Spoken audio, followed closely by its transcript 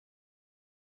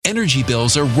energy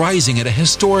bills are rising at a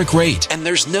historic rate, and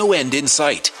there's no end in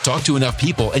sight. Talk to enough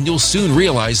people and you'll soon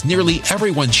realize nearly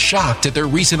everyone's shocked at their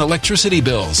recent electricity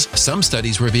bills. Some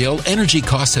studies reveal energy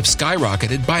costs have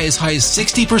skyrocketed by as high as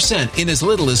 60% in as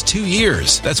little as 2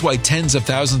 years. That's why tens of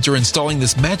thousands are installing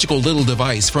this magical little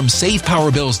device from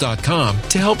SavePowerBills.com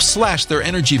to help slash their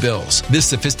energy bills. This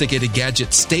sophisticated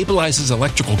gadget stabilizes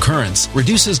electrical currents,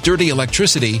 reduces dirty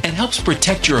electricity, and helps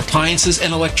protect your appliances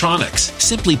and electronics.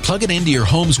 Simply plug it into your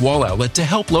home's wall outlet to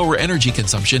help lower energy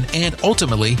consumption and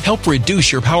ultimately help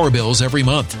reduce your power bills every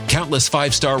month. Countless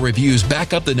 5-star reviews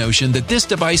back up the notion that this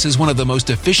device is one of the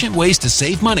most efficient ways to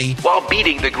save money while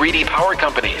beating the greedy power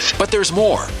companies. But there's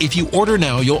more. If you order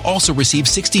now, you'll also receive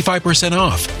 65%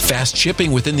 off, fast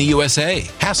shipping within the USA,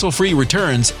 hassle-free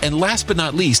returns, and last but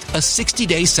not least, a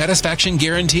 60-day satisfaction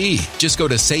guarantee. Just go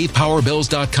to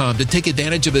SavePowerBills.com to take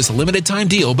advantage of this limited time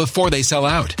deal before they sell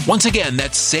out. Once again,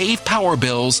 that's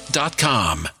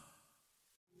SavePowerBills.com.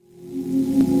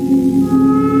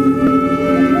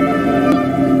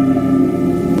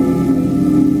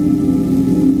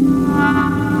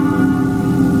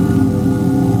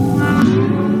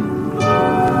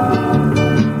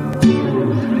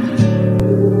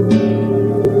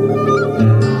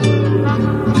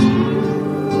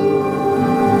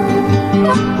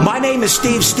 My name is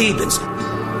Steve Stevens,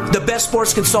 the best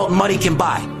sports consultant money can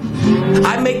buy.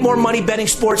 I make more money betting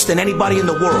sports than anybody in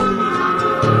the world.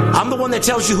 I'm the one that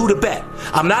tells you who to bet.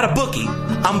 I'm not a bookie.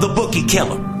 I'm the bookie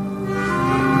killer.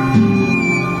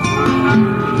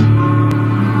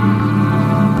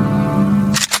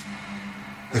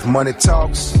 If money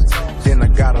talks, then I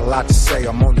got a lot to say.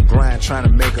 I'm on the grind trying to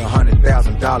make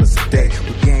 $100,000 a day.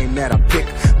 The game that I pick,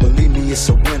 believe me, it's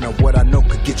a winner. What I know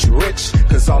could get you rich,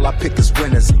 cause all I pick is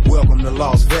winners. Welcome to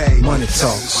Las Vegas. Money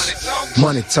talks,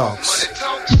 money talks.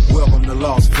 Welcome to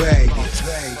Las Vegas.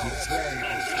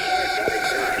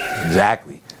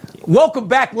 Exactly. Welcome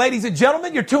back, ladies and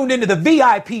gentlemen. You're tuned into the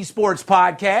VIP Sports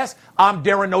Podcast. I'm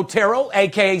Darren Otero,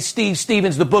 a.k.a. Steve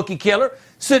Stevens, the Bookie Killer,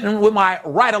 sitting with my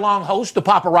ride-along host, the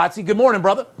Paparazzi. Good morning,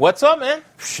 brother. What's up, man?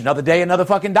 Another day, another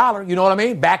fucking dollar. You know what I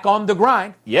mean? Back on the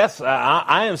grind. Yes,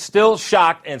 I am still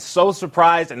shocked and so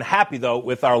surprised and happy, though,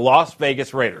 with our Las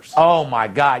Vegas Raiders. Oh, my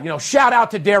God. You know, shout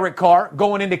out to Derek Carr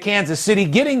going into Kansas City,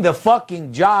 getting the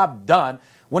fucking job done.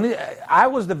 I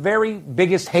was the very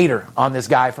biggest hater on this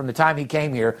guy from the time he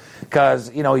came here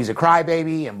because, you know, he's a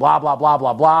crybaby and blah, blah, blah,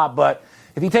 blah, blah. But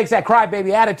if he takes that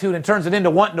crybaby attitude and turns it into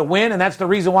wanting to win, and that's the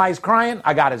reason why he's crying,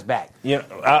 I got his back.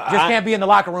 Can't be in the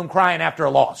locker room crying after a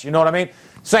loss. You know what I mean?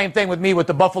 Same thing with me with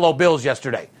the Buffalo Bills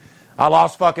yesterday. I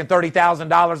lost fucking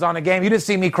 $30,000 on the game. You didn't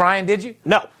see me crying, did you?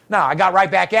 No. No, I got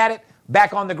right back at it,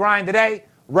 back on the grind today,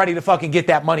 ready to fucking get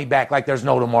that money back like there's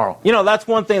no tomorrow. You know, that's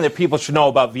one thing that people should know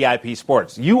about VIP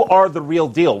Sports. You are the real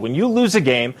deal. When you lose a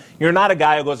game, you're not a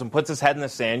guy who goes and puts his head in the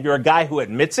sand. You're a guy who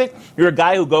admits it. You're a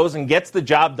guy who goes and gets the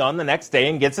job done the next day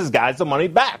and gets his guys the money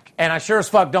back. And I sure as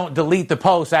fuck don't delete the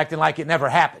post acting like it never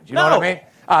happened. You know what I mean?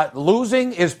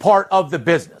 Losing is part of the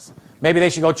business. Maybe they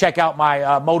should go check out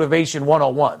my Motivation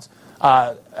 101s.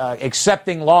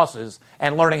 Accepting losses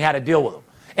and learning how to deal with them.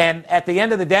 And at the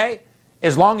end of the day,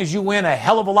 as long as you win a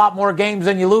hell of a lot more games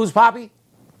than you lose, Poppy,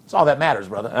 that's all that matters,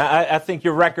 brother. I think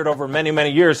your record over many, many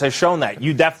years has shown that.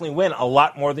 You definitely win a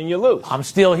lot more than you lose. I'm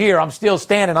still here. I'm still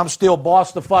standing. I'm still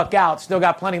bossed the fuck out. Still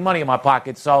got plenty of money in my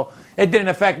pocket. So it didn't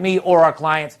affect me or our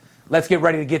clients. Let's get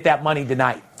ready to get that money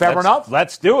tonight. Fair enough?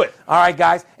 Let's do it. All right,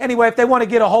 guys. Anyway, if they want to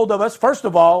get a hold of us, first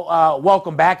of all,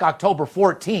 welcome back, October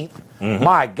 14th. Mm-hmm.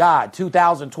 My God,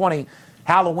 2020.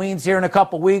 Halloween's here in a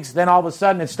couple weeks. Then all of a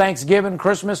sudden it's Thanksgiving,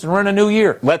 Christmas, and we're in a new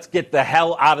year. Let's get the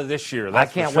hell out of this year. I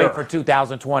can't wait for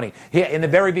 2020. In the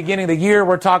very beginning of the year,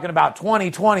 we're talking about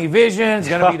 2020 vision. It's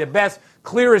going to be the best,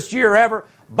 clearest year ever.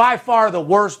 By far the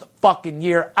worst fucking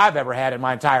year I've ever had in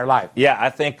my entire life. Yeah, I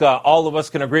think all of us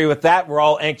can agree with that. We're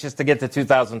all anxious to get to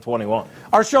 2021.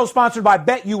 Our show sponsored by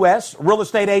BetUS, real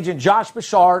estate agent Josh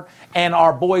Bouchard, and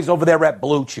our boys over there at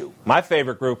Blue Chew. My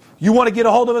favorite group. You want to get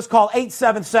a hold of us, call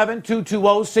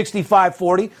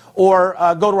 877-220-6540 or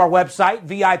go to our website,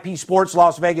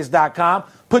 VIPSportsLasVegas.com.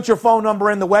 Put your phone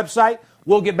number in the website.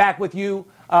 We'll get back with you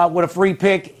with a free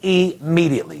pick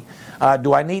immediately.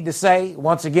 Do I need to say,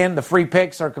 once again, the free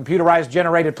picks are computerized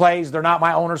generated plays. They're not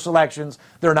my owner selections.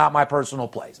 They're not my personal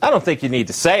plays. I don't think you need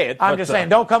to say it. I'm just saying,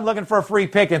 don't come looking for a free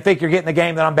pick and think you're getting the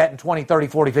game that I'm betting 20, 30,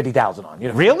 40, 50,000 on. You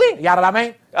know, really? You got what I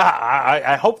mean?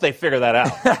 I hope they figure that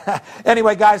out.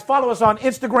 Anyway, guys, follow us on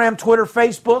Instagram, Twitter,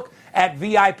 Facebook at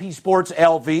VIP Sports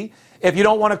LV. If you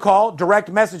don't want to call, direct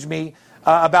message me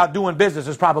about doing business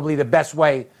is probably the best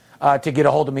way to get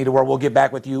a hold of me to where we'll get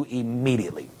back with you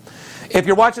immediately. If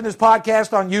you're watching this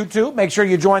podcast on YouTube, make sure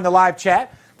you join the live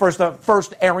chat.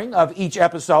 first airing of each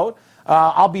episode.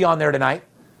 I'll be on there tonight.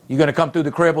 You going to come through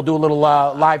the crib? We'll do a little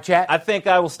live chat? I think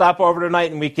I will stop over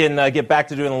tonight and we can get back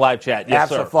to doing the live chat. Yes,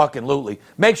 sir. Absolutely.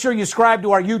 Make sure you subscribe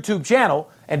to our YouTube channel.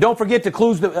 And don't forget to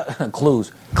click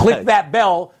that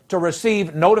bell to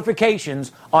receive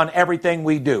notifications on everything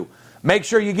we do. Make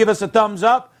sure you give us a thumbs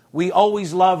up. We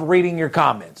always love reading your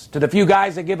comments. To the few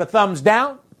guys that give a thumbs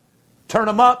down, turn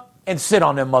them up and sit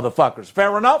on them motherfuckers.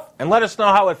 Fair enough? And let us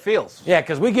know how it feels. Yeah,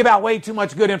 because we give out way too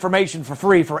much good information for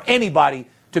free for anybody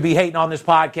to be hating on this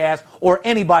podcast or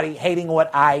anybody hating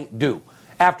what I do.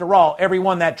 After all,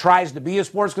 everyone that tries to be a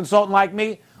sports consultant like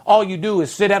me, all you do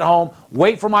is sit at home,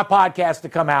 wait for my podcast to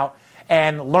come out,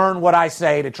 and learn what I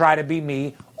say to try to be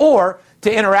me, or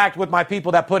to interact with my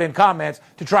people that put in comments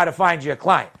to try to find you a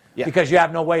client. Yeah. Because you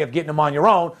have no way of getting them on your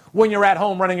own when you're at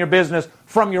home running your business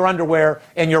from your underwear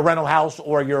in your rental house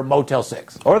or your Motel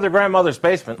 6. Or their grandmother's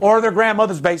basement. Or their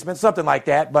grandmother's basement, something like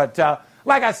that. But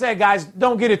like I said, guys,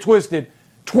 don't get it twisted.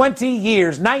 20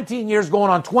 years, 19 years,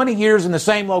 going on 20 years in the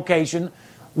same location.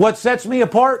 What sets me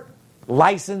apart?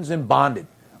 Licensed and bonded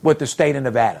with the state of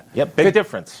Nevada. Yep, big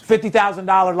difference.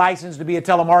 $50,000 license to be a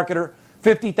telemarketer,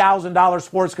 $50,000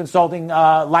 sports consulting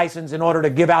license in order to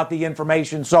give out the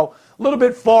information. So a little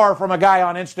bit far from a guy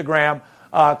on Instagram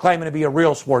claiming to be a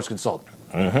real sports consultant.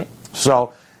 Mm-hmm.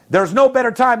 So there's no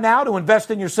better time now to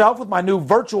invest in yourself with my new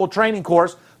virtual training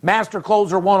course, Master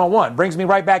Closer 101. Brings me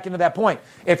right back into that point.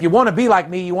 If you want to be like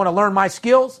me, you want to learn my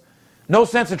skills, no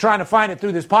sense in trying to find it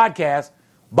through this podcast.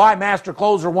 Buy Master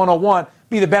Closer 101.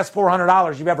 Be the best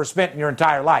 $400 you've ever spent in your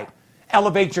entire life.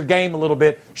 Elevate your game a little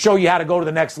bit, show you how to go to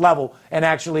the next level and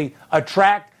actually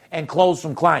attract and close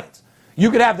some clients.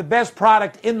 You could have the best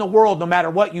product in the world no matter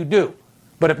what you do.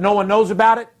 But if no one knows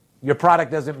about it, your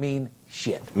product doesn't mean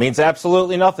shit. It means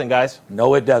absolutely nothing, guys.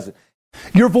 No, it doesn't.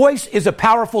 Your voice is a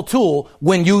powerful tool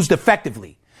when used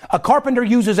effectively. A carpenter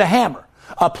uses a hammer.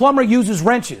 A plumber uses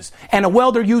wrenches. And a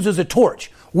welder uses a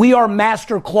torch. We are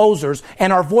master closers,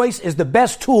 and our voice is the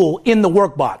best tool in the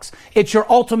workbox. It's your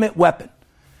ultimate weapon.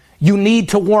 You need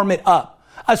to warm it up.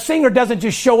 A singer doesn't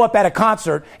just show up at a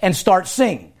concert and start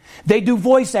singing. They do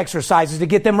voice exercises to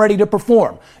get them ready to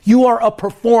perform. You are a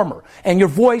performer, and your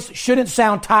voice shouldn't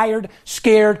sound tired,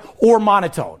 scared, or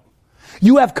monotone.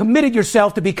 You have committed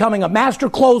yourself to becoming a master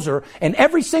closer, and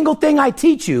every single thing I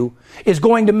teach you is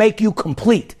going to make you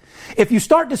complete. If you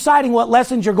start deciding what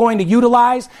lessons you're going to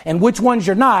utilize and which ones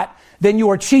you're not, then you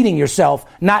are cheating yourself,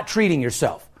 not treating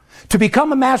yourself. To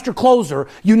become a master closer,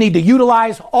 you need to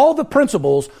utilize all the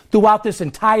principles throughout this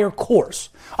entire course.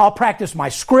 I'll practice my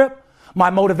script,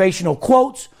 my motivational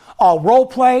quotes, I'll role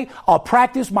play, I'll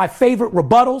practice my favorite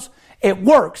rebuttals. It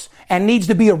works and needs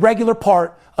to be a regular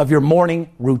part of your morning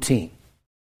routine.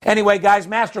 Anyway, guys,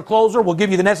 Master Closer will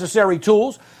give you the necessary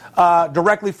tools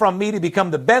directly from me to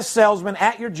become the best salesman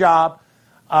at your job.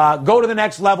 Go to the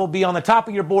next level, be on the top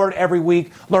of your board every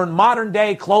week, learn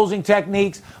modern-day closing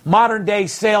techniques, modern-day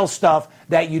sales stuff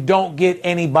that you don't get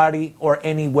anybody or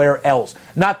anywhere else.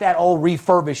 Not that old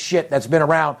refurbished shit that's been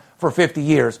around for 50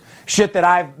 years. Shit that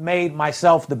I've made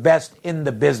myself the best in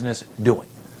the business doing.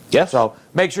 Yes. So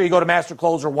make sure you go to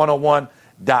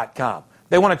mastercloser101.com.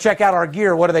 They want to check out our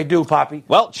gear. What do they do, Poppy?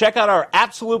 Well, check out our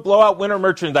Absolute Blowout Winter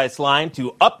merchandise line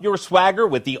to up your swagger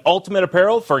with the ultimate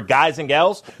apparel for guys and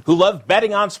gals who love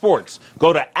betting on sports.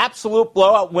 Go to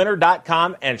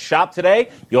AbsoluteBlowoutWinter.com and shop today.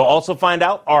 You'll also find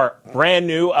out our brand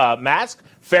new mask,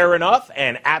 Fair Enough,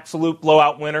 and Absolute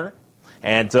Blowout Winter.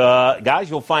 And, guys,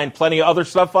 you'll find plenty of other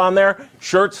stuff on there,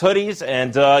 shirts, hoodies,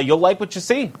 and you'll like what you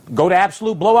see. Go to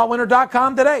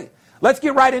AbsoluteBlowoutWinter.com today. Let's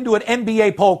get right into an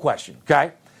NBA poll question,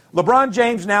 okay? LeBron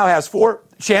James now has 4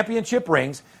 championship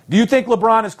rings. Do you think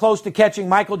LeBron is close to catching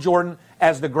Michael Jordan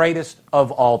as the greatest of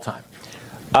all time?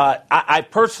 I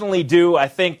personally do. I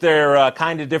think they're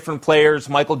kind of different players.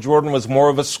 Michael Jordan was more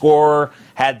of a scorer,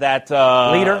 had that...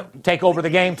 leader, take over the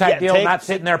game type deal, not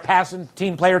sitting there passing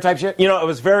team player type shit? You know, it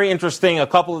was very interesting. A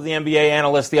couple of the NBA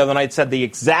analysts the other night said the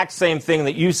exact same thing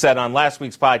that you said on last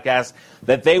week's podcast,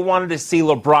 that they wanted to see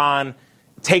LeBron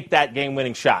take that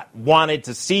game-winning shot. Wanted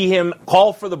to see him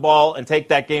call for the ball and take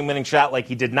that game-winning shot like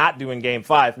he did not do in Game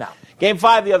 5. No. Game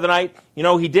 5 the other night, you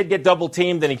know, he did get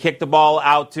double-teamed, then he kicked the ball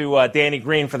out to Danny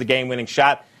Green for the game-winning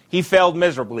shot. He failed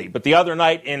miserably. But the other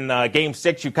night in Game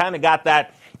 6, you kind of got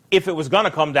that, if it was going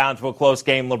to come down to a close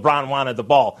game, LeBron wanted the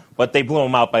ball, but they blew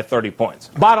him out by 30 points.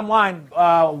 Bottom line,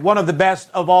 one of the best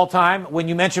of all time. When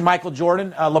you mention Michael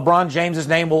Jordan, LeBron James'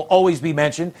 name will always be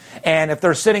mentioned. And if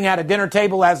they're sitting at a dinner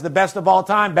table as the best of all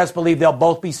time, best believe they'll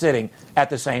both be sitting at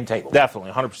the same table.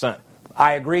 Definitely, 100%.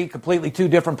 I agree, completely two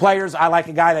different players. I like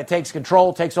a guy that takes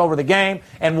control, takes over the game,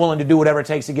 and willing to do whatever it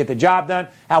takes to get the job done.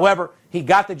 However, he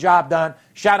got the job done.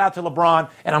 Shout out to LeBron,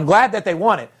 and I'm glad that they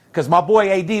won it because my boy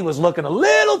AD was looking a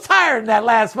little tired in that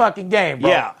last fucking game, bro.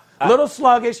 Yeah. A little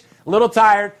sluggish, a little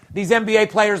tired. These NBA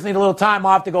players need a little time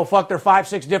off to go fuck their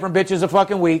 5-6 different bitches a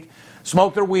fucking week,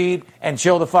 smoke their weed, and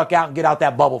chill the fuck out and get out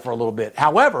that bubble for a little bit.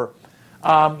 However,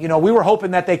 we were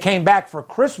hoping that they came back for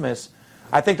Christmas.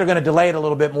 I think they're going to delay it a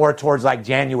little bit more towards like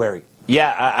January.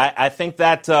 Yeah, I think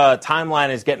that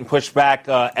timeline is getting pushed back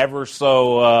ever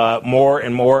so more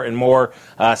and more and more.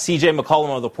 C.J. McCollum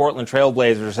of the Portland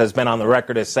Trailblazers has been on the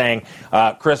record as saying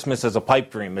Christmas is a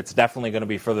pipe dream. It's definitely going to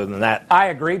be further than that. I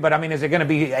agree, but I mean, is it going to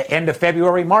be end of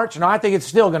February, March? No, I think it's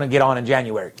still going to get on in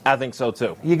January. I think so,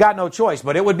 too. You got no choice,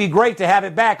 but it would be great to have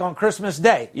it back on Christmas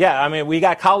Day. Yeah, I mean, we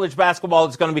got college basketball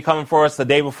that's going to be coming for us the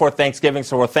day before Thanksgiving,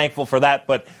 so we're thankful for that.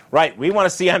 But, right, we want to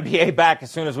see NBA back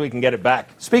as soon as we can get it back.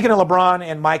 Speaking of LeBron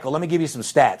and Michael, let me give you some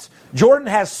stats. Jordan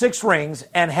has 6 rings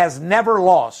and has never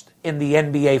lost in the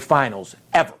NBA Finals,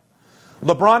 ever.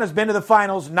 LeBron has been to the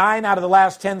Finals 9 out of the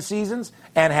last 10 seasons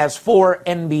and has 4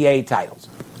 NBA titles.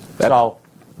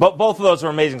 But both of those are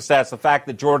amazing stats. The fact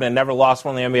that Jordan never lost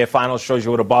one in the NBA Finals shows you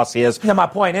what a boss he is. Now, my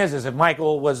point is if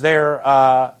Michael was there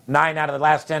 9 out of the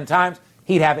last 10 times,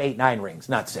 he'd have 8-9 rings,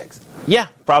 not 6. Yeah,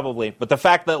 probably. But the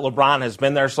fact that LeBron has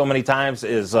been there so many times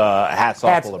is hats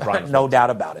off to LeBron. No doubt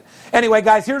about it. Anyway,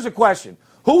 guys, here's a question.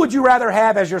 Who would you rather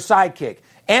have as your sidekick,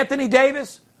 Anthony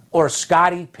Davis or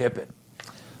Scottie Pippen?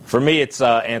 For me, it's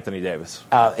Anthony Davis.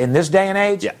 In this day and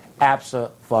age? Yeah.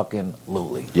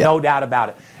 Abso-fucking-lutely. Yeah. No doubt about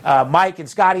it. Mike and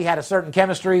Scottie had a certain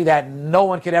chemistry that no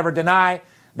one could ever deny.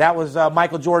 That was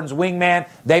Michael Jordan's wingman.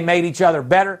 They made each other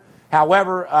better.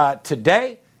 However,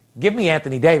 today, give me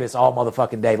Anthony Davis all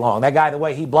motherfucking day long. That guy, the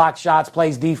way he blocks shots,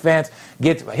 plays defense,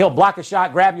 he'll block a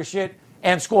shot, grab your shit,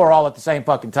 and score all at the same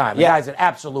fucking time. The guy's an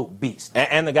absolute beast.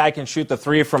 And the guy can shoot the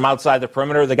 3 from outside the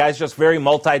perimeter. The guy's just very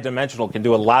multidimensional, can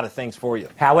do a lot of things for you.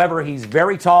 However, he's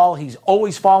very tall. He's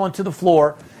always falling to the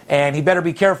floor, and he better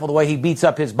be careful the way he beats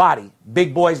up his body.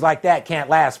 Big boys like that can't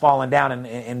last falling down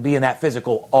and being that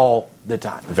physical all the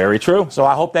time. Very true. So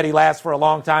I hope that he lasts for a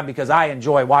long time because I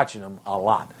enjoy watching him a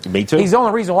lot. Me too. He's the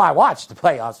only reason why I watch the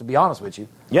playoffs, to be honest with you,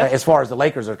 as far as the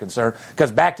Lakers are concerned.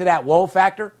 Because back to that whoa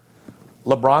factor,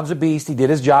 LeBron's a beast. He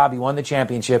did his job. He won the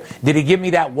championship. Did he give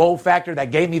me that whoa factor that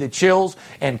gave me the chills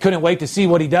and couldn't wait to see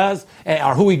what he does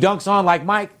or who he dunks on like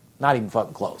Mike? Not even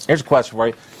fucking close. Here's a question for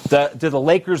you. Did the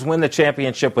Lakers win the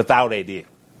championship without AD?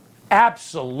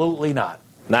 Absolutely not.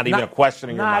 Not even a question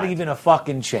in your mind. Not even a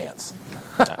fucking chance.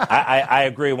 I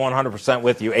agree 100%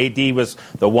 with you. AD was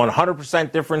the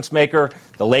 100% difference maker.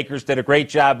 The Lakers did a great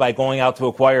job by going out to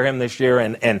acquire him this year,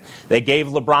 and they gave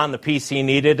LeBron the piece he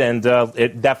needed, and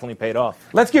it definitely paid off.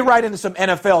 Let's get right into some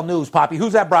NFL news, Poppy.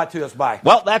 Who's that brought to us by?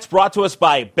 Well, that's brought to us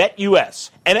by BetUS.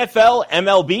 NFL,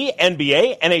 MLB,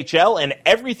 NBA, NHL, and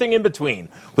everything in between.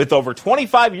 With over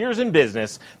 25 years in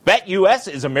business,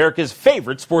 BetUS is America's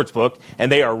favorite sportsbook,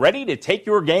 and they are ready to take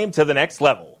your game to the next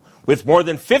level. With more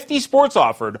than 50 sports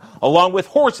offered, along with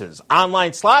horses,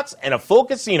 online slots, and a full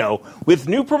casino with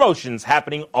new promotions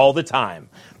happening all the time.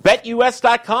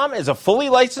 BetUS.com is a fully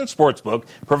licensed sportsbook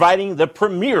providing the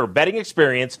premier betting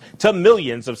experience to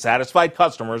millions of satisfied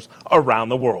customers around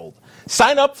the world.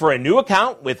 Sign up for a new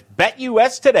account with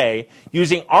BetUS today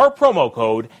using our promo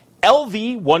code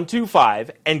LV125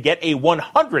 and get a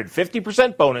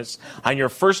 150% bonus on your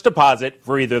first deposit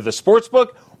for either the sportsbook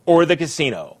or the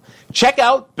casino. Check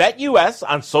out BetUS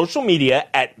on social media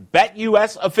at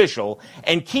BetUSOfficial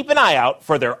and keep an eye out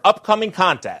for their upcoming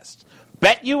contest.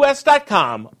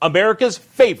 BetUS.com, America's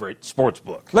favorite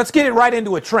sportsbook. Let's get it right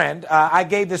into a trend. I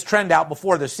gave this trend out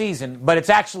before the season, but it's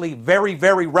actually very,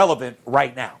 very relevant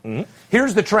right now. Mm-hmm.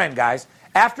 Here's the trend, guys.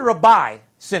 After a bye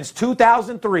since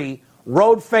 2003,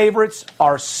 road favorites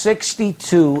are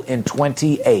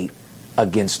 62-28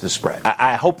 against the spread.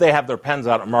 I hope they have their pens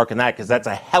out and marking that because that's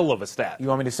a hell of a stat. You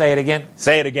want me to say it again?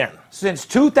 Say it again. Since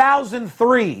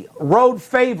 2003, road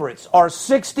favorites are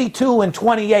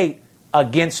 62-28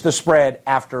 against the spread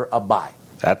after a bye.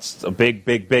 That's a big,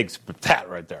 big, big stat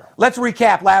right there. Let's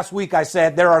recap. Last week I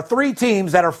said there are 3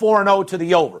 teams that are 4-0 to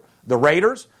the over. The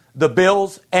Raiders, the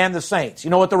Bills, and the Saints.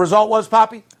 You know what the result was,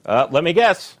 Poppy? Let me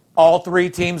guess. All 3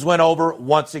 teams went over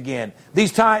once again.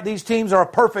 These teams are a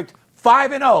perfect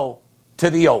 5-0 to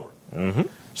the over. Mm-hmm.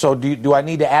 So do I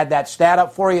need to add that stat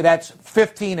up for you? That's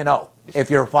 15-0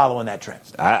 if you're following that trend.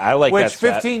 I like that stat.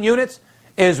 Which 15 units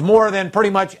is more than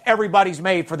pretty much everybody's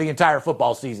made for the entire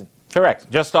football season. Correct.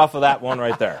 Just off of that one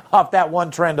right there. Off that one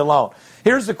trend alone.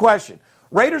 Here's the question.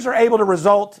 Raiders are able to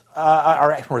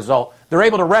they're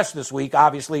able to rest this week,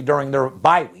 obviously, during their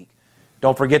bye week.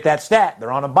 Don't forget that stat.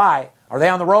 They're on a bye. Are they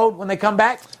on the road when they come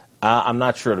back? I'm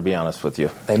not sure, to be honest with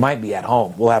you. They might be at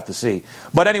home. We'll have to see.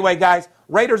 But anyway, guys,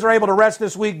 Raiders are able to rest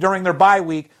this week during their bye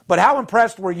week. But how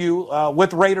impressed were you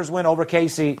with Raiders win over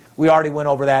KC? We already went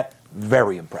over that.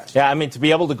 Very impressed. Yeah, I mean, to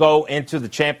be able to go into the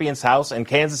champion's house, and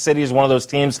Kansas City is one of those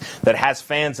teams that has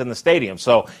fans in the stadium.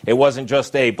 So it wasn't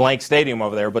just a blank stadium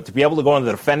over there, but to be able to go into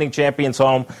the defending champion's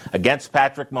home against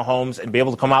Patrick Mahomes and be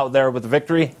able to come out there with a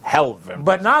victory, hell of it.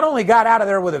 But not only got out of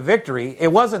there with a victory,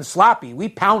 it wasn't sloppy. We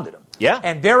pounded them. Yeah.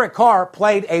 And Derek Carr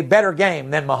played a better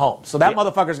game than Mahomes. So that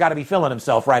motherfucker's got to be feeling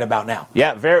himself right about now.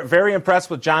 Yeah, very, very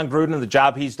impressed with John Gruden and the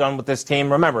job he's done with this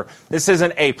team. Remember, this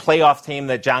isn't a playoff team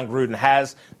that John Gruden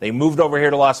has. They moved over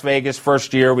here to Las Vegas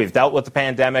first year. We've dealt with the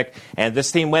pandemic. And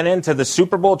this team went into the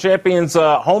Super Bowl champions'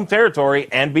 home territory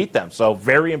and beat them. So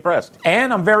very impressed.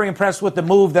 And I'm very impressed with the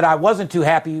move that I wasn't too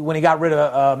happy when he got rid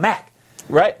of Mac.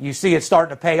 Right. You see it starting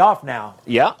to pay off now.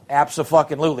 Yeah.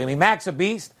 Abso-fucking-lutely. I mean, Mac's a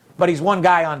beast, but he's one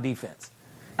guy on defense.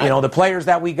 You know, the players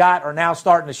that we got are now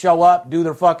starting to show up, do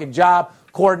their fucking job,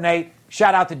 coordinate.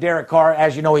 Shout out to Derek Carr.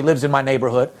 As you know, he lives in my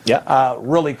neighborhood. Yeah.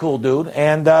 Really cool dude.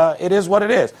 And it is what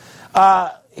it is.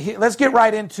 Let's get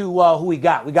right into who we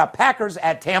got. We got Packers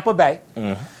at Tampa Bay.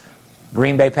 Mm-hmm.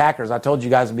 Green Bay Packers, I told you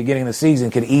guys at the beginning of the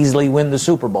season, could easily win the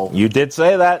Super Bowl. You did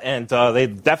say that, and they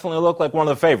definitely look like one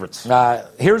of the favorites.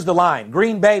 Here's the line.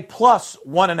 Green Bay plus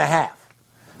 1.5.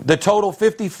 The total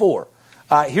 54.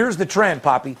 Here's the trend,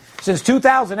 Poppy. Since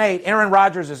 2008, Aaron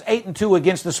Rodgers is 8-2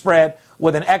 against the spread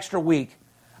with an extra week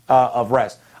of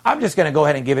rest. I'm just going to go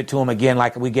ahead and give it to him again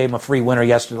like we gave him a free winner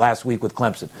last week with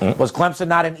Clemson. Mm-hmm. Was Clemson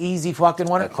not an easy fucking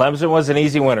winner? Clemson was an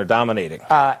easy winner, dominating.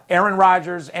 Aaron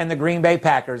Rodgers and the Green Bay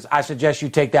Packers, I suggest you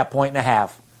take that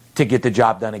 1.5 to get the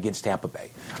job done against Tampa Bay.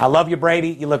 I love you, Brady.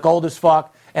 You look old as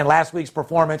fuck. And last week's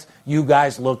performance, you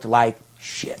guys looked like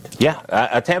shit.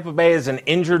 Yeah, Tampa Bay is an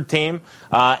injured team,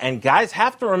 and guys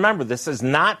have to remember this is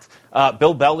not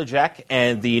Bill Belichick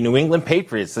and the New England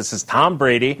Patriots. This is Tom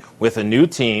Brady with a new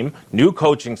team, new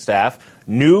coaching staff,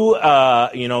 new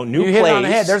plays. You hit it on the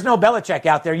head. There's no Belichick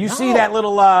out there. You see that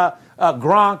little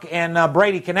Gronk and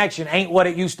Brady connection ain't what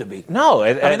it used to be. No.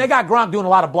 I mean, they got Gronk doing a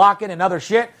lot of blocking and other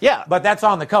shit. Yeah. But that's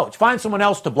on the coach. Find someone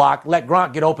else to block. Let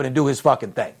Gronk get open and do his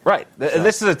fucking thing. Right. So.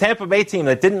 This is a Tampa Bay team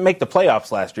that didn't make the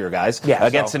playoffs last year, guys. Yeah,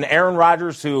 against an Aaron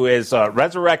Rodgers who is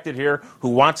resurrected here, who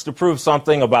wants to prove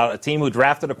something about a team who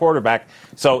drafted a quarterback.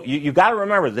 So you got to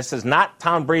remember, this is not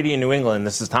Tom Brady in New England.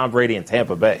 This is Tom Brady in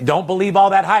Tampa Bay. Don't believe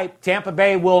all that hype. Tampa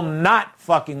Bay will not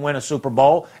fucking win a Super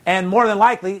Bowl, and more than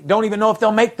likely, don't even know if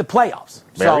they'll make the playoffs.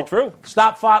 Very true.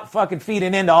 Stop fucking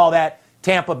feeding into all that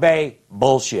Tampa Bay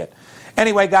bullshit.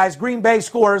 Anyway, guys, Green Bay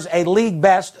scores a league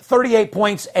best 38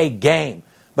 points a game,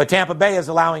 but Tampa Bay is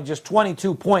allowing just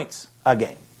 22 points a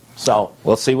game. So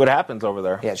we'll see what happens over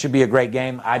there. Yeah, it should be a great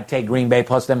game. I'd take Green Bay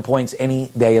plus them points any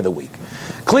day of the week.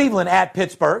 Cleveland at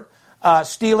Pittsburgh.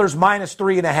 Steelers minus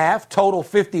 3.5, total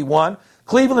 51.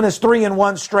 Cleveland is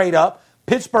 3-1 straight up.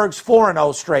 Pittsburgh's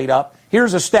 4-0 straight up.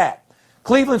 Here's a stat.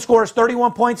 Cleveland scores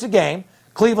 31 points a game.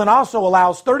 Cleveland also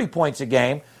allows 30 points a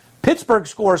game. Pittsburgh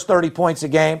scores 30 points a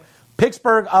game.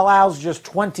 Pittsburgh allows just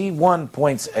 21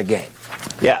 points a game.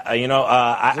 Yeah, Is it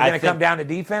going to come down to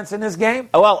defense in this game?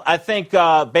 Well, I think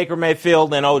Baker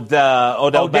Mayfield and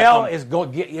Odell Beckham is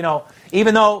going.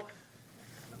 Even though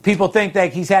people think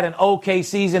that he's had an okay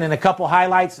season and a couple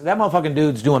highlights, that motherfucking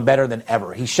dude's doing better than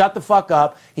ever. He shut the fuck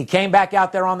up. He came back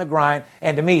out there on the grind,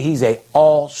 and to me, he's a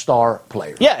all-star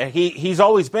player. Yeah, he's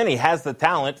always been. He has the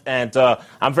talent, and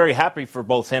I'm very happy for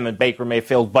both him and Baker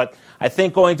Mayfield. But I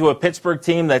think going to a Pittsburgh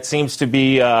team that seems to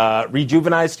be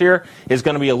rejuvenized here is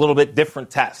going to be a little bit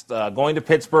different test. Going to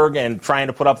Pittsburgh and trying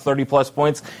to put up 30-plus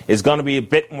points is going to be a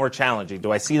bit more challenging.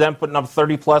 Do I see them putting up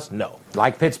 30-plus? No.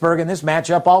 Like Pittsburgh in this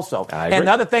matchup also. I agree. And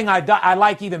another thing I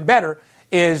like even better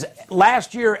is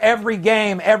last year, every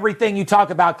game, everything you talk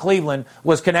about Cleveland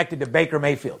was connected to Baker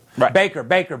Mayfield. Right. Baker,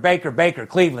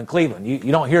 Cleveland.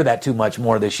 You don't hear that too much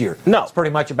more this year. No. It's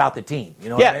pretty much about the team. You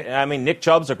know yeah, what I mean, Nick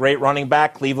Chubb's a great running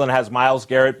back. Cleveland has Myles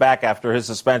Garrett back after his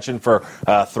suspension for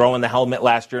throwing the helmet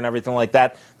last year and everything like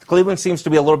that. Cleveland seems to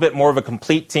be a little bit more of a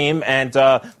complete team, and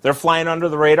they're flying under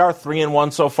the radar,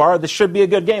 3-1 so far. This should be a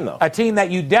good game, though. A team that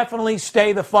you definitely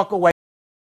stay the fuck away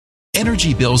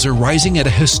Energy bills are rising at a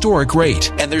historic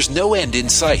rate, and there's no end in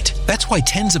sight. That's why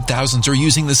tens of thousands are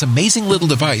using this amazing little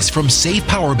device from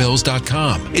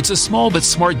SavePowerBills.com. It's a small but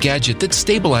smart gadget that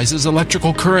stabilizes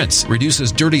electrical currents,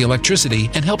 reduces dirty electricity,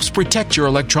 and helps protect your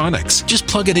electronics. Just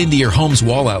plug it into your home's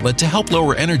wall outlet to help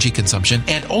lower energy consumption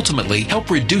and ultimately help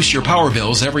reduce your power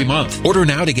bills every month. Order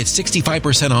now to get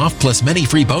 65% off plus many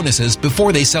free bonuses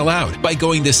before they sell out by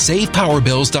going to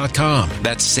SavePowerBills.com.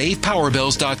 That's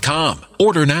SavePowerBills.com.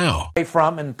 Order now.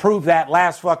 From and proved that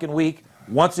last fucking week,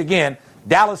 once again,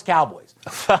 Dallas Cowboys.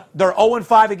 They're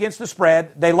 0-5 against the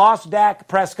spread. They lost Dak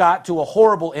Prescott to a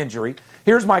horrible injury.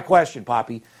 Here's my question,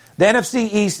 Poppy. The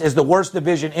NFC East is the worst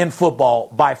division in football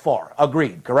by far.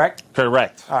 Agreed, correct?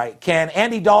 Correct. All right. Can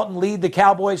Andy Dalton lead the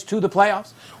Cowboys to the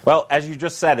playoffs? Well, as you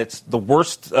just said, it's the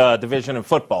worst division in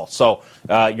football. So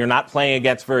you're not playing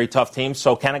against very tough teams.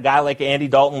 So can a guy like Andy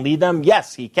Dalton lead them?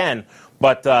 Yes, he can.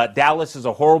 But Dallas is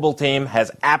a horrible team, has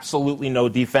absolutely no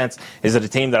defense. Is it a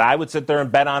team that I would sit there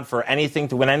and bet on for anything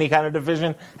to win any kind of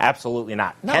division? Absolutely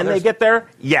not. No, can they get there?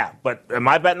 Yeah. But am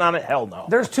I betting on it? Hell no.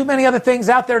 There's too many other things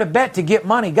out there to bet to get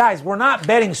money. Guys, we're not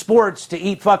betting sports to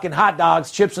eat fucking hot dogs,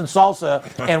 chips, and salsa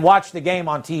and watch the game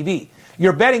on TV.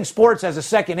 You're betting sports as a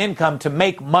second income to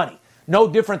make money. No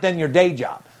different than your day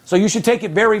job. So you should take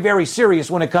it very, very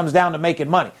serious when it comes down to making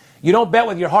money. You don't bet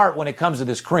with your heart when it comes to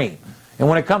this cream. And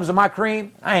when it comes to my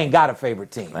cream, I ain't got a favorite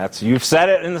team. You've said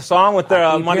it in the song with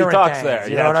the Money Talks things, there.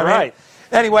 You know what I mean? Right.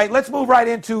 Anyway, let's move right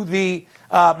into the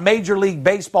Major League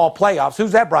Baseball playoffs.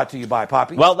 Who's that brought to you by,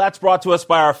 Poppy? Well, that's brought to us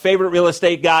by our favorite real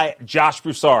estate guy, Josh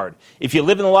Broussard. If you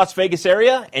live in the Las Vegas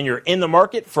area and you're in the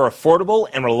market for affordable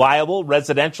and reliable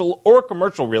residential or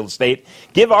commercial real estate,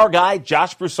 give our guy,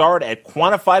 Josh Broussard at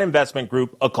Quantified Investment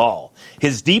Group, a call.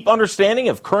 His deep understanding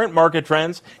of current market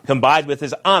trends, combined with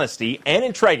his honesty and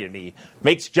integrity,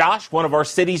 makes Josh one of our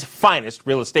city's finest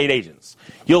real estate agents.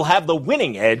 You'll have the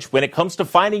winning edge when it comes to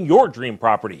finding your dream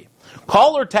property.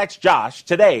 Call or text Josh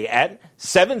today at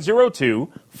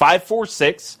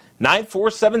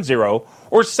 702-546-9470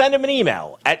 or send him an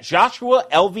email at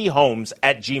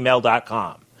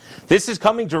joshualvhomes@gmail.com. This is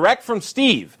coming direct from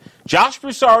Steve. Josh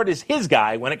Broussard is his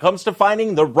guy when it comes to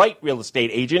finding the right real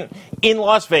estate agent in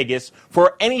Las Vegas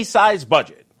for any size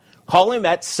budget. Call him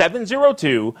at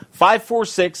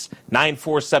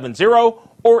 702-546-9470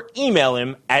 or email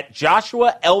him at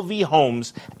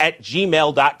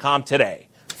joshualvhomes@gmail.com today.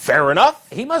 Fair enough?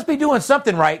 He must be doing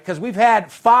something right because we've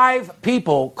had 5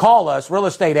 people call us, real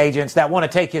estate agents, that want to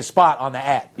take his spot on the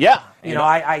ad. Yeah. You know,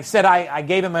 I said I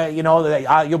gave him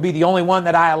you'll be the only one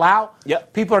that I allow.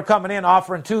 Yep. People are coming in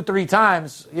offering 2-3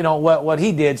 times, what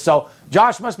he did. So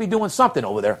Josh must be doing something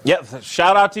over there. Yep.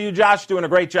 Shout out to you, Josh. Doing a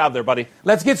great job there, buddy.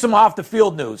 Let's get some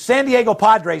off-the-field news. San Diego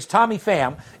Padres' Tommy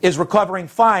Pham is recovering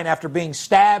fine after being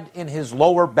stabbed in his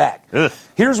lower back. Ugh.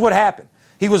 Here's what happened.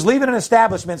 He was leaving an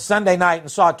establishment Sunday night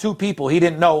and saw 2 people he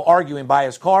didn't know arguing by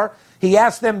his car. He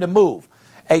asked them to move.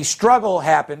 A struggle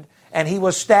happened, and he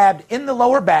was stabbed in the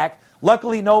lower back.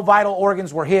 Luckily, no vital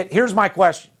organs were hit. Here's my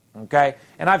question, okay?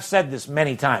 And I've said this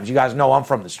many times. You guys know I'm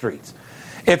from the streets.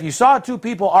 If you saw 2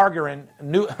 people arguing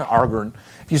near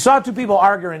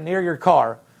your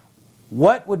car,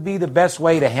 what would be the best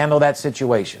way to handle that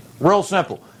situation? Real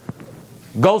simple.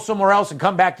 Go somewhere else and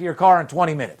come back to your car in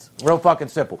 20 minutes. Real fucking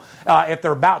simple. If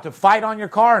they're about to fight on your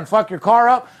car and fuck your car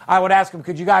up, I would ask them,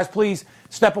 could you guys please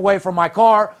step away from my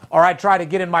car, or I'd try to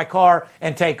get in my car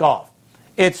and take off.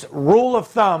 It's rule of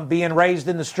thumb being raised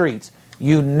in the streets.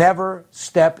 You never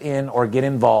step in or get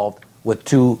involved with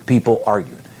 2 people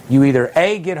arguing. You either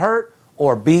A, get hurt,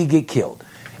 or B, get killed.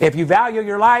 If you value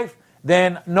your life,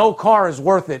 then no car is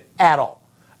worth it at all.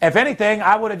 If anything,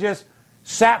 I would have just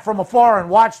sat from afar and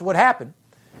watched what happened.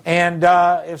 And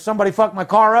if somebody fucked my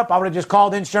car up, I would have just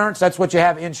called insurance. That's what you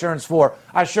have insurance for.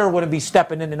 I sure wouldn't be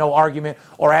stepping into no argument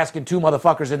or asking 2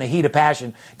 motherfuckers in the heat of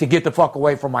passion to get the fuck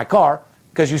away from my car,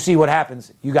 because you see what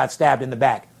happens. You got stabbed in the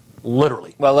back.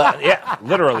 Literally. Well, yeah,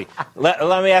 literally.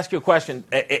 Let me ask you a question.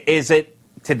 Is it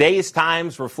today's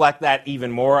times reflect that even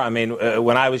more? I mean,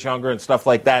 when I was younger and stuff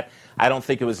like that, I don't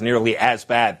think it was nearly as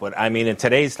bad. But, I mean, in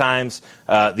today's times,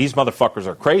 these motherfuckers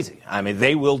are crazy. I mean,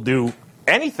 they will do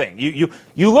anything.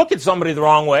 You look at somebody the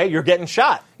wrong way, you're getting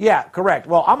shot. Yeah, correct.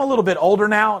 Well, I'm a little bit older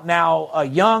now. Now,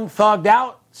 young, thugged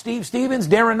out, Steve Stevens,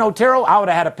 Darren Otero, I would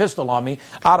have had a pistol on me.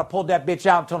 I would have pulled that bitch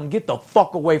out and told him, get the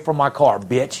fuck away from my car,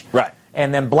 bitch. Right.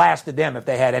 And then blasted them if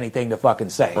they had anything to fucking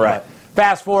say. Right. But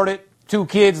fast forward it, 2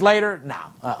 kids later,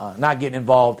 not getting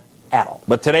involved at all.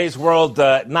 But today's world,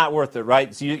 not worth it,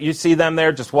 right? So you see them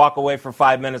there, just walk away for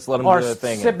 5 minutes, let them do their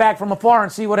thing. Or sit back from afar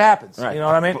and see what happens. Right. You know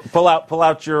what I mean? Pull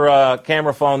out your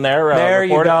camera phone there. There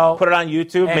you go. Put it on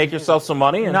YouTube, and make yourself some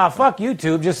money. No, fuck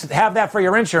YouTube. Just have that for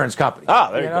your insurance company.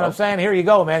 Oh, there you know go. what I'm saying? Here you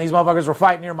go, man. These motherfuckers were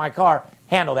fighting near my car.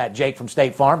 Handle that, Jake from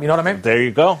State Farm. You know what I mean? There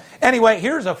you go. Anyway,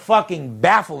 here's a fucking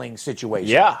baffling situation.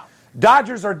 Yeah.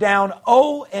 Dodgers are down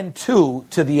 0-2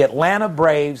 to the Atlanta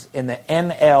Braves in the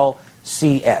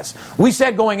NLCS. We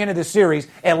said going into this series,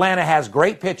 Atlanta has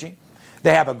great pitching,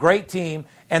 they have a great team,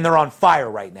 and they're on fire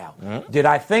right now. Mm-hmm. Did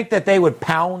I think that they would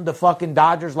pound the fucking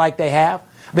Dodgers like they have?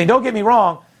 I mean, don't get me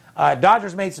wrong,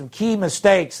 Dodgers made some key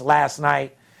mistakes last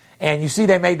night, and you see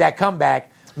they made that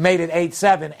comeback, made it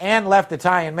 8-7, and left the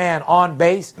tying man on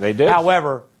base. They did.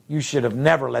 However, you should have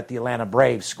never let the Atlanta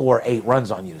Braves score 8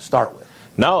 runs on you to start with.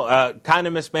 No, kind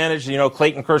of mismanaged. You know,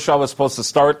 Clayton Kershaw was supposed to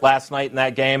start last night in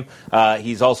that game.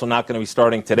 He's also not going to be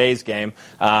starting today's game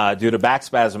due to back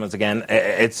spasms again.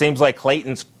 It seems like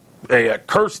Clayton's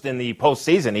cursed in the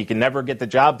postseason. He can never get the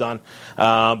job done.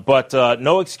 But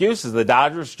no excuses. The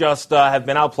Dodgers just have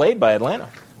been outplayed by Atlanta.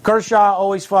 Kershaw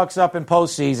always fucks up in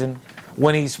postseason.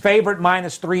 When he's favorite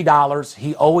minus $3,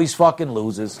 he always fucking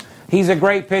loses. He's a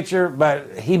great pitcher,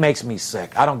 but he makes me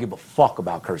sick. I don't give a fuck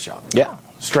about Kershaw. Yeah.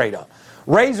 Straight up.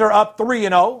 Rays are up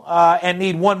 3-0 and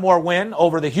need one more win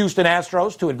over the Houston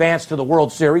Astros to advance to the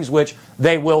World Series, which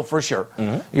they will for sure.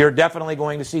 Mm-hmm. You're definitely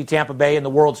going to see Tampa Bay in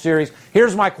the World Series.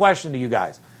 Here's my question to you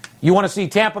guys. You want to see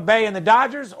Tampa Bay and the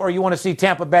Dodgers, or you want to see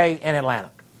Tampa Bay and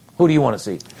Atlanta? Who do you want to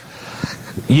see?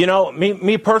 You know,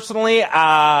 me personally,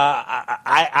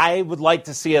 I would like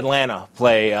to see Atlanta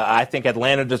play. I think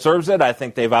Atlanta deserves it. I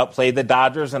think they've outplayed the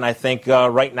Dodgers, and I think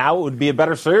right now it would be a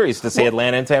better series to see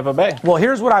Atlanta and Tampa Bay. Well,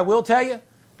 here's what I will tell you.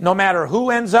 No matter who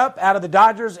ends up out of the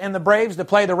Dodgers and the Braves to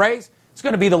play the Rays, it's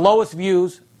going to be the lowest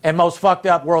views and most fucked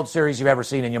up World Series you've ever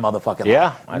seen in your motherfucking life.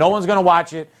 Yeah. No one's going to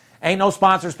watch it. Ain't no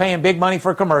sponsors paying big money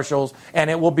for commercials, and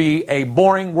it will be a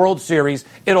boring World Series.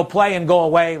 It'll play and go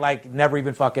away like it never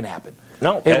even fucking happened.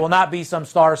 No, it will not be some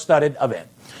star-studded event.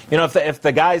 You know, if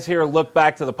the guys here look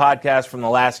back to the podcast from the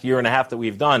last year and a half that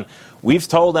we've done, we've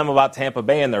told them about Tampa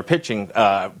Bay and their pitching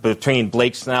between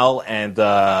Blake Snell and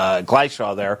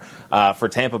Gleishaw there for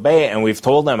Tampa Bay, and we've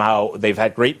told them how they've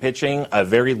had great pitching, a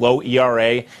very low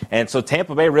ERA, and so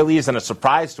Tampa Bay really isn't a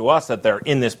surprise to us that they're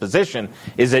in this position.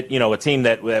 Is it, you know, a team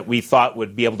that we thought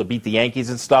would be able to beat the Yankees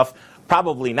and stuff?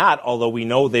 Probably not, although we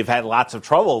know they've had lots of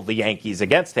trouble, the Yankees,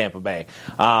 against Tampa Bay.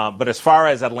 But as far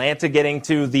as Atlanta getting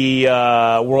to the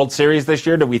World Series this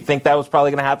year, did we think that was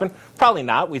probably going to happen? Probably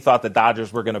not. We thought the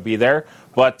Dodgers were going to be there.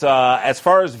 But as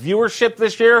far as viewership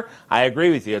this year, I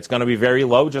agree with you. It's going to be very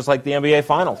low, just like the NBA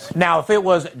Finals. Now, if it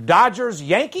was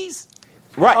Dodgers-Yankees,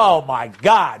 right? Oh, my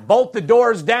God. Bolt the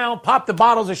doors down, pop the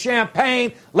bottles of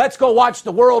champagne. Let's go watch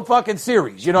the World fucking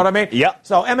Series. You know what I mean? Yep.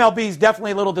 So MLB's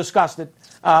definitely a little disgusted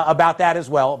about that as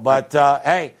well. But,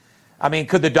 hey, I mean,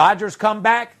 could the Dodgers come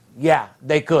back? Yeah,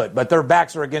 they could. But their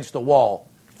backs are against the wall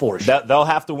for sure. They'll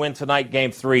have to win tonight,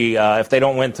 Game 3. If they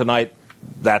don't win tonight,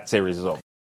 that series is over.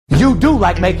 You do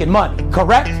like making money,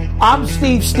 correct? I'm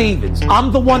Steve Stevens.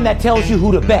 I'm the one that tells you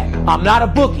who to bet. I'm not a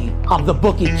bookie. I'm the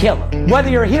bookie killer. Whether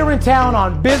you're here in town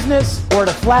on business or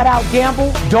to flat out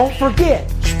gamble, don't forget,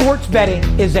 sports betting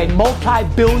is a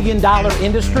multi-billion-dollar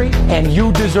industry, and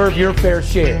you deserve your fair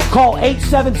share. Call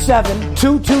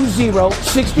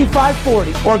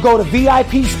 877-220-6540 or go to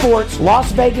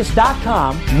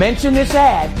VIPSportsLasVegas.com, mention this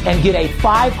ad, and get a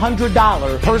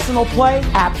 $500 personal play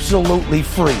absolutely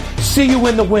free. See you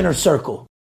in the winner's circle.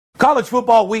 College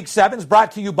Football Week 7 is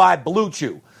brought to you by Blue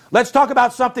Chew. Let's talk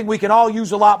about something we can all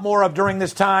use a lot more of during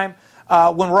this time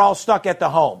when we're all stuck at the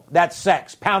home. That's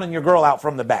sex, pounding your girl out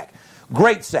from the back.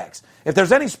 Great sex. If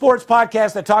there's any sports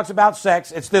podcast that talks about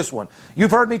sex, it's this one.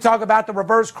 You've heard me talk about the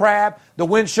reverse crab, the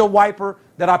windshield wiper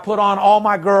that I put on all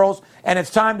my girls, and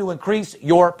it's time to increase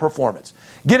your performance.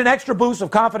 Get an extra boost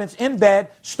of confidence in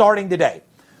bed starting today.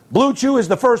 Blue Chew is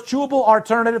the first chewable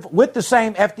alternative with the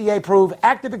same FDA-approved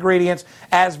active ingredients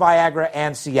as Viagra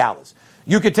and Cialis.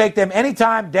 You can take them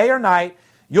anytime, day or night.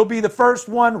 You'll be the first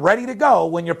one ready to go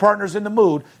when your partner's in the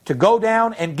mood to go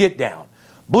down and get down.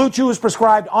 Blue Chew is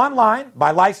prescribed online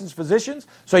by licensed physicians,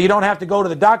 so you don't have to go to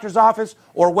the doctor's office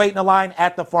or wait in a line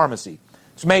at the pharmacy.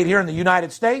 It's made here in the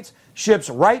United States, ships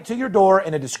right to your door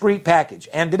in a discreet package.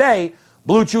 And today,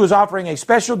 Blue Chew is offering a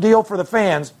special deal for the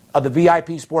fans of the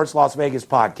VIP Sports Las Vegas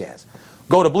podcast.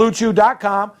 Go to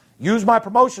BlueChew.com, use my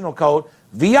promotional code,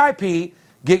 VIP,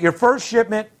 get your first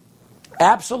shipment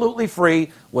absolutely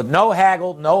free with no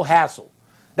haggle, no hassle.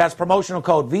 That's promotional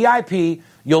code VIP.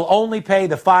 You'll only pay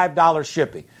the $5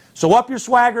 shipping. So up your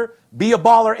swagger, Be a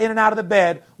baller in and out of the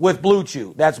bed with Blue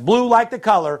Chew. That's blue like the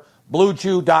color,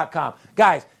 BlueChew.com.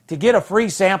 Guys, to get a free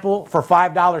sample for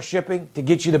 $5 shipping, to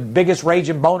get you the biggest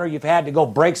raging boner you've had to go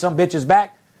break some bitch's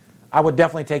back, I would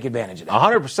definitely take advantage of that.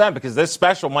 100%, because this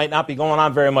special might not be going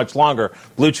on very much longer.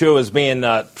 Blue Chew is being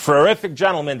a terrific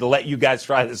gentleman to let you guys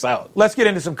try this out. Let's get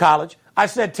into some college. I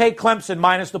said take Clemson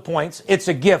minus the points. It's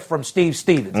a gift from Steve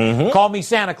Stevens. Call me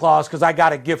Santa Claus because I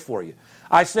got a gift for you.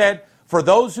 I said for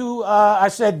those who,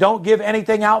 don't give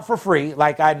anything out for free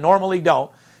like I normally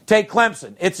don't, take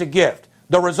Clemson. It's a gift.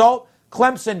 The result,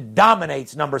 Clemson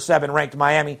dominates number 7 ranked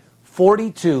Miami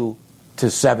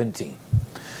 42-17.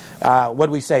 What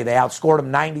did we say? They outscored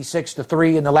them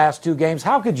 96-3 in the last 2 games.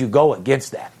 How could you go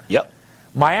against that? Yep.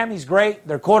 Miami's great.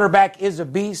 Their quarterback is a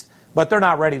beast, but they're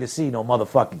not ready to see no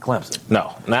motherfucking Clemson.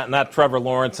 No, not Trevor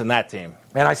Lawrence and that team.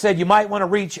 And I said you might want to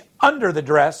reach under the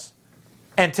dress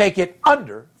and take it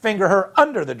under, finger her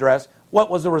under the dress. What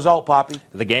was the result, Poppy?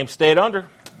 The game stayed under.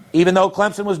 Even though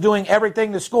Clemson was doing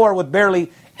everything to score with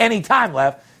barely any time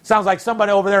left, sounds like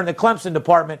somebody over there in the Clemson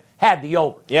department had the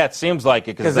over. Yeah, it seems like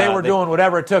it. Because they were doing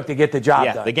whatever it took to get the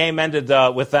job done. The game ended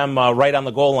with them right on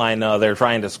the goal line. They're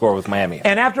trying to score with Miami.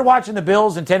 And after watching the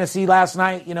Bills in Tennessee last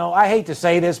night, I hate to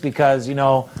say this because,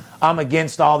 I'm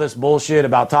against all this bullshit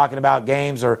about talking about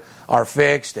games are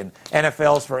fixed and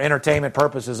NFL's for entertainment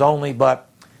purposes only, but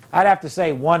I'd have to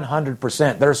say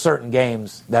 100%. There are certain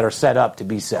games that are set up to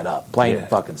be set up, plain and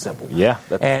fucking simple. Yeah.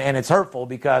 And it's hurtful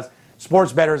because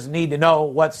sports bettors need to know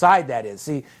what side that is.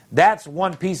 See, that's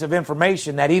one piece of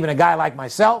information that even a guy like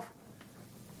myself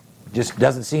just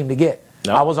doesn't seem to get.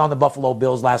 No. I was on the Buffalo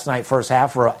Bills last night, first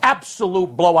half, for an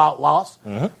absolute blowout loss.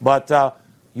 But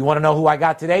you want to know who I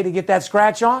got today to get that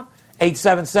scratch on?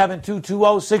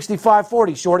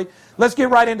 877-220-6540, Shorty. Let's get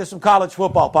right into some college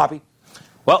football, Poppy.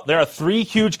 Well, there are 3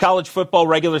 huge college football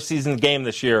regular season games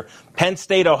this year. Penn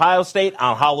State, Ohio State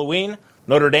on Halloween.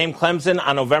 Notre Dame, Clemson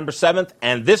on November 7th.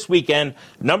 And this weekend,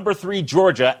 number 3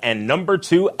 Georgia and number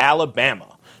 2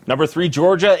 Alabama. Number 3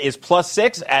 Georgia is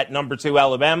 +6 at number 2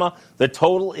 Alabama. The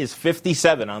total is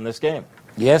 57 on this game.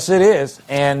 Yes, it is.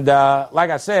 And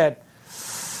like I said,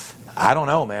 I don't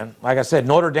know, man. Like I said,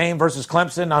 Notre Dame versus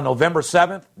Clemson on November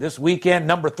 7th. This weekend,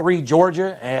 number 3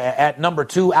 Georgia at number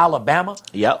 2 Alabama.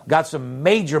 Yep. Got some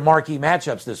major marquee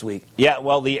matchups this week. Yeah,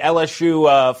 well, the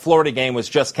LSU-Florida game was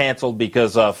just canceled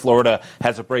because Florida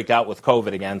has a breakout with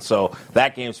COVID again, so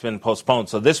that game's been postponed.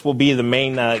 So this will be the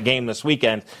main game this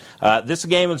weekend. This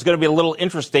game is going to be a little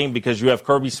interesting because you have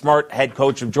Kirby Smart, head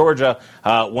coach of Georgia,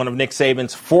 one of Nick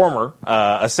Saban's former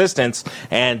assistants,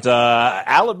 and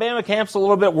Alabama camp's a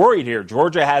little bit worried here.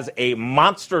 Georgia has a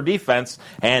monster defense,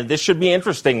 and this should be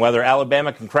interesting whether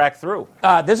Alabama can crack through.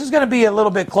 This is going to be a little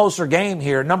bit closer game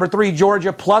here. Number 3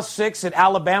 Georgia +6 at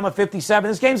Alabama 57.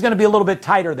 This game's going to be a little bit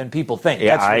tighter than people think.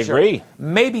 Yeah, that's for I sure. agree.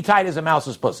 Maybe tight as a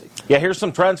mouse's pussy. Yeah, here's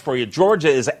some trends for you. Georgia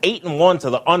is 8-1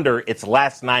 to the under its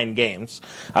last 9 games.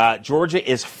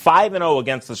 Georgia is 5-0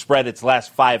 against the spread its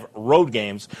last 5 road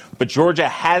games, but Georgia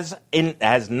has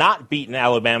not beaten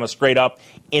Alabama straight up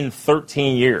in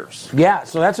 13 years. Yeah,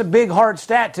 so that's a big, hard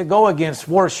stat to go against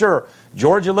for sure.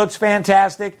 Georgia looks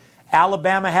fantastic.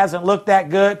 Alabama hasn't looked that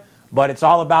good, but it's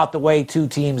all about the way 2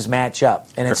 teams match up.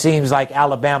 And it seems like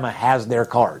Alabama has their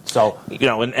card. So,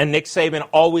 and Nick Saban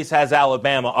always has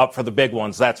Alabama up for the big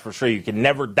ones, that's for sure. You can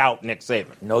never doubt Nick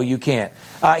Saban. No, you can't.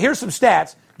 Here's some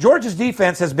stats. Georgia's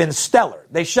defense has been stellar.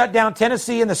 They shut down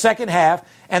Tennessee in the second half,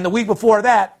 and the week before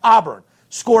that, Auburn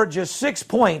scored just 6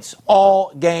 points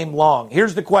all game long.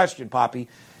 Here's the question, Poppy.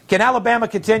 Can Alabama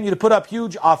continue to put up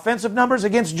huge offensive numbers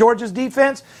against Georgia's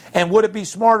defense? And would it be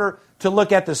smarter to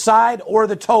look at the side or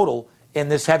the total in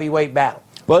this heavyweight battle?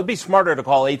 Well, it'd be smarter to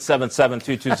call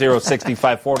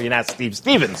 877-220-6540 and ask Steve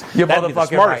Stevens. You're That'd be the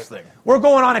smartest thing. We're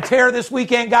going on a tear this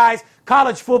weekend, guys.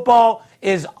 College football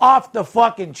is off the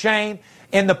fucking chain.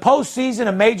 In the postseason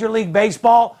of Major League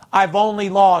Baseball, I've only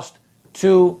lost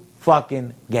 2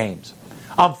 fucking games.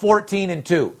 I'm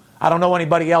 14-2. I don't know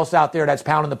anybody else out there that's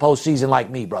pounding the postseason like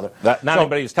me, brother. Not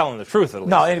anybody who's telling the truth, at least.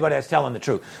 No, anybody that's telling the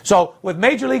truth. So with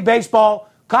Major League Baseball,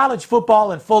 college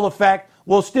football in full effect,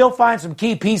 we'll still find some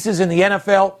key pieces in the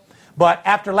NFL. But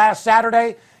after last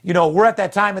Saturday, we're at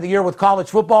that time of the year with college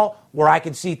football where I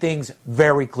can see things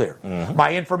very clear.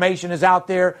 My information is out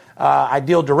there. I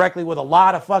deal directly with a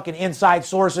lot of fucking inside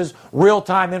sources,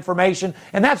 real-time information,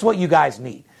 and that's what you guys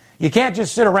need. You can't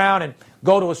just sit around and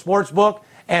go to a sports book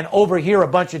and overhear a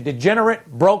bunch of degenerate,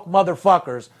 broke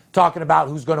motherfuckers talking about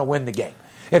who's going to win the game.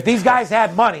 If these guys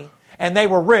had money and they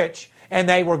were rich and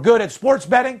they were good at sports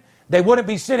betting, they wouldn't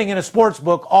be sitting in a sports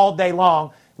book all day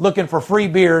long looking for free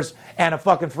beers and a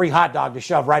fucking free hot dog to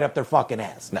shove right up their fucking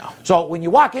ass. No. So when you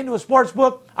walk into a sports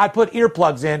book, I put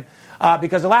earplugs in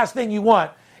because the last thing you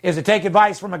want is to take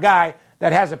advice from a guy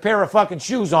that has a pair of fucking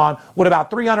shoes on with about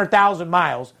 300,000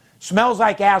 miles, smells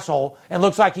like asshole, and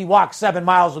looks like he walked 7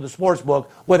 miles of the sports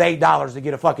book with $8 to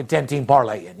get a fucking 10-team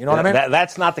parlay in. You know what I mean?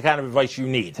 That's not the kind of advice you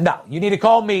need. No, you need to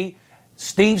call me,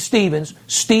 Steve Stevens,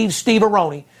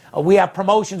 Steve-Aroni. We have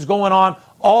promotions going on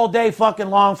all day fucking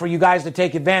long for you guys to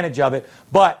take advantage of it.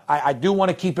 But I do want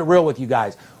to keep it real with you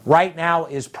guys. Right now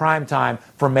is prime time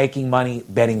for making money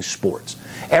betting sports.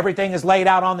 Everything is laid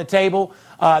out on the table.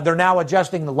 They're now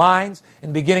adjusting the lines. In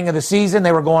the beginning of the season,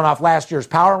 they were going off last year's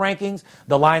power rankings.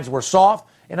 The lines were soft.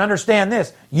 And understand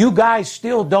this, you guys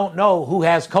still don't know who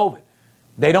has COVID.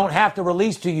 They don't have to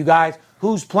release to you guys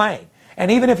who's playing.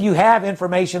 And even if you have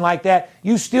information like that,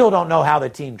 you still don't know how the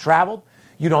team traveled.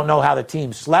 You don't know how the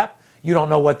team slept. You don't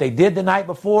know what they did the night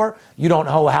before. You don't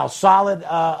know how solid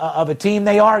of a team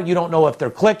they are. You don't know if they're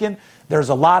clicking. There's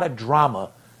a lot of drama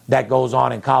that goes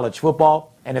on in college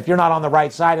football. And if you're not on the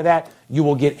right side of that, you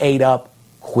will get ate up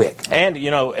quick. And, you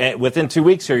know, within 2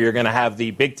 weeks here, you're going to have the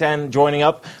Big Ten joining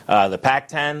up, the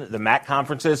Pac-10, the MAC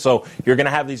conferences. So you're going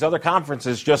to have these other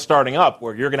conferences just starting up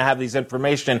where you're going to have these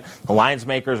information. The lines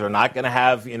makers are not going to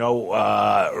have, you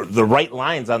know, the right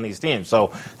lines on these teams.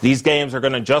 So these games are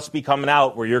going to just be coming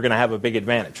out where you're going to have a big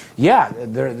advantage. Yeah,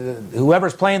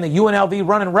 whoever's playing the UNLV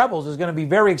Running Rebels is going to be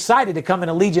very excited to come in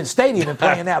Allegiant Stadium and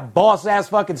play in that boss-ass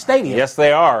fucking stadium. Yes,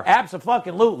 they are.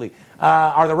 Abso-fucking-lutely.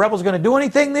 Are the Rebels going to do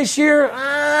anything this year?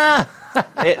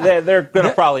 They're going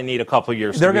to probably need a couple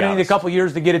years. They're going to need a couple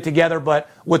years to get it together, but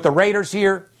with the Raiders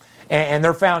here and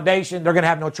their foundation, they're going to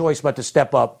have no choice but to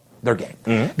step up their game.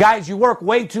 Mm-hmm. Guys, you work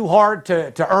way too hard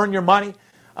to earn your money.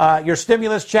 Your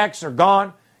stimulus checks are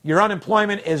gone. Your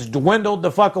unemployment is dwindled the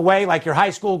fuck away like your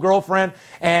high school girlfriend.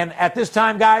 And at this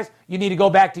time, guys, you need to go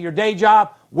back to your day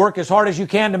job, work as hard as you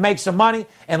can to make some money,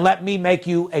 and let me make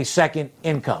you a second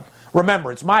income.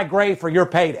 Remember, it's my grade for your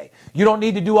payday. You don't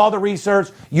need to do all the research.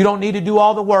 You don't need to do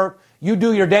all the work. You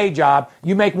do your day job.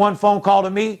 You make one phone call to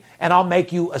me, and I'll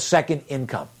make you a second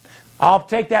income. I'll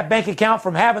take that bank account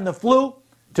from having the flu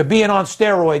to being on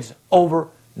steroids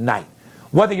overnight.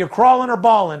 Whether you're crawling or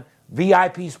balling,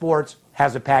 VIP Sports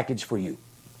has a package for you.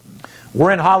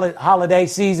 We're in holiday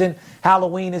season.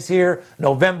 Halloween is here.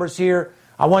 November's here.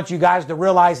 I want you guys to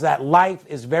realize that life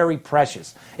is very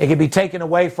precious. It can be taken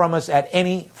away from us at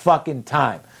any fucking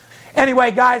time. Anyway,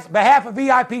 guys, on behalf of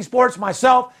VIP Sports,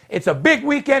 myself, it's a big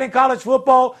weekend in college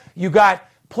football. You got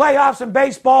playoffs in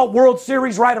baseball, World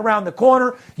Series right around the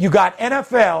corner. You got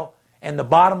NFL, and the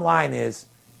bottom line is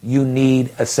you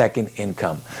need a second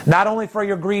income. Not only for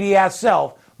your greedy ass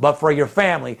self, but for your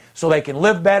family so they can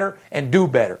live better and do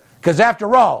better. Because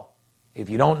after all, if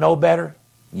you don't know better,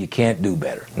 you can't do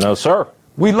better. No, sir.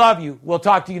 We love you. We'll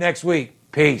talk to you next week.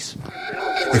 Peace.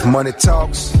 If money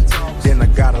talks, then I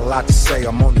got a lot to say.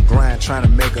 I'm on the grind trying to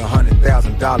make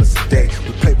 $100,000 a day.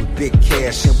 We play with big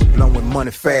cash and we blowing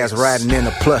money fast. Riding in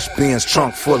a plush Benz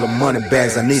trunk full of money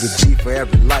bags. I need a G for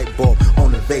every light bulb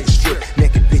on the Vegas Strip.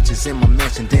 Naked bitches in my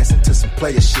mansion dancing to some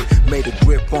player shit. Made a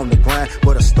grip on the grind,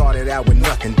 but I started out with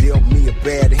nothing. Dealt me a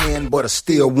bad hand, but I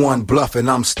still won bluffing.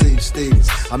 I'm Steve Stevens.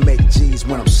 I make G's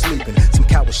when I'm sleeping. Some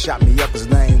cowards shot me up cause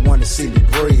they ain't want to see me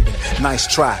breathing. Nice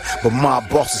try, but my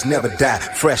bosses never die.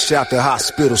 Fresh out the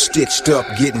hospital, stitched up,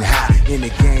 getting high. In the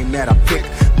game that I pick,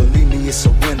 believe me, it's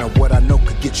a winner. What I know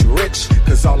could get you rich,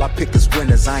 cause all I pick is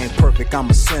winners. I ain't perfect, I'm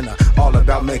a sinner. All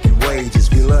about making wages.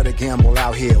 We love to gamble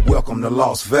out here. Welcome to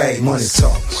Las Vegas. Money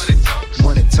talks.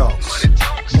 Money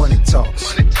talks. Money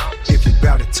talks. If you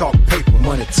bout to talk paper,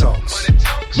 money talks.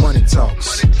 Money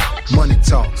talks. Money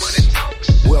talks.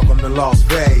 Welcome to Las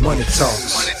Vegas. Money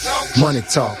talks. Money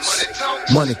talks.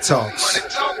 Money talks.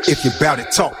 If you bout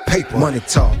it, talk paper. Money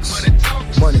talks.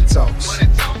 Money talks.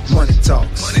 Money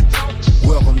talks.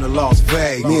 Welcome to Las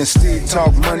Vegas. Me and Steve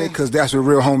talk money, cause that's what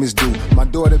real homies do. My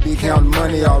daughter be counting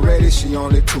money already, she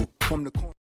only 2. From the corner.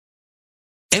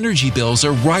 Energy bills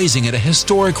are rising at a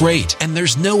historic rate, and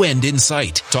there's no end in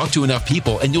sight. Talk to enough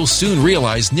people, and you'll soon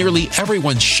realize nearly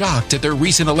everyone's shocked at their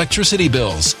recent electricity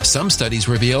bills. Some studies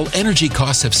reveal energy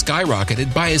costs have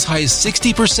skyrocketed by as high as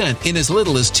 60% in as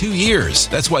little as 2 years.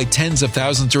 That's why tens of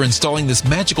thousands are installing this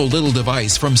magical little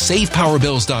device from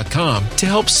SavePowerBills.com to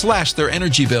help slash their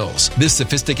energy bills. This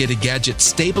sophisticated gadget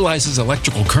stabilizes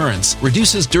electrical currents,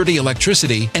 reduces dirty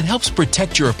electricity, and helps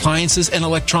protect your appliances and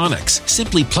electronics.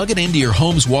 Simply plug it into your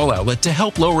home's home's wall outlet to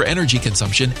help lower energy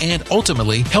consumption and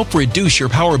ultimately help reduce your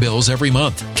power bills every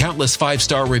month. Countless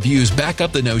 5-star reviews back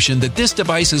up the notion that this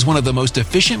device is one of the most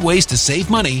efficient ways to save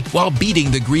money while beating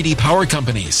the greedy power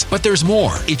companies. But there's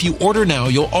more. If you order now,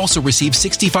 you'll also receive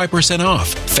 65% off,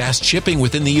 fast shipping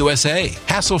within the USA,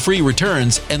 hassle-free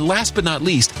returns, and last but not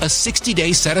least, a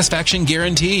 60-day satisfaction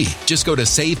guarantee. Just go to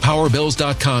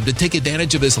SavePowerBills.com to take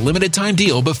advantage of this limited time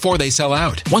deal before they sell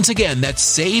out. Once again,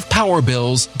 that's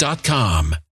SavePowerBills.com.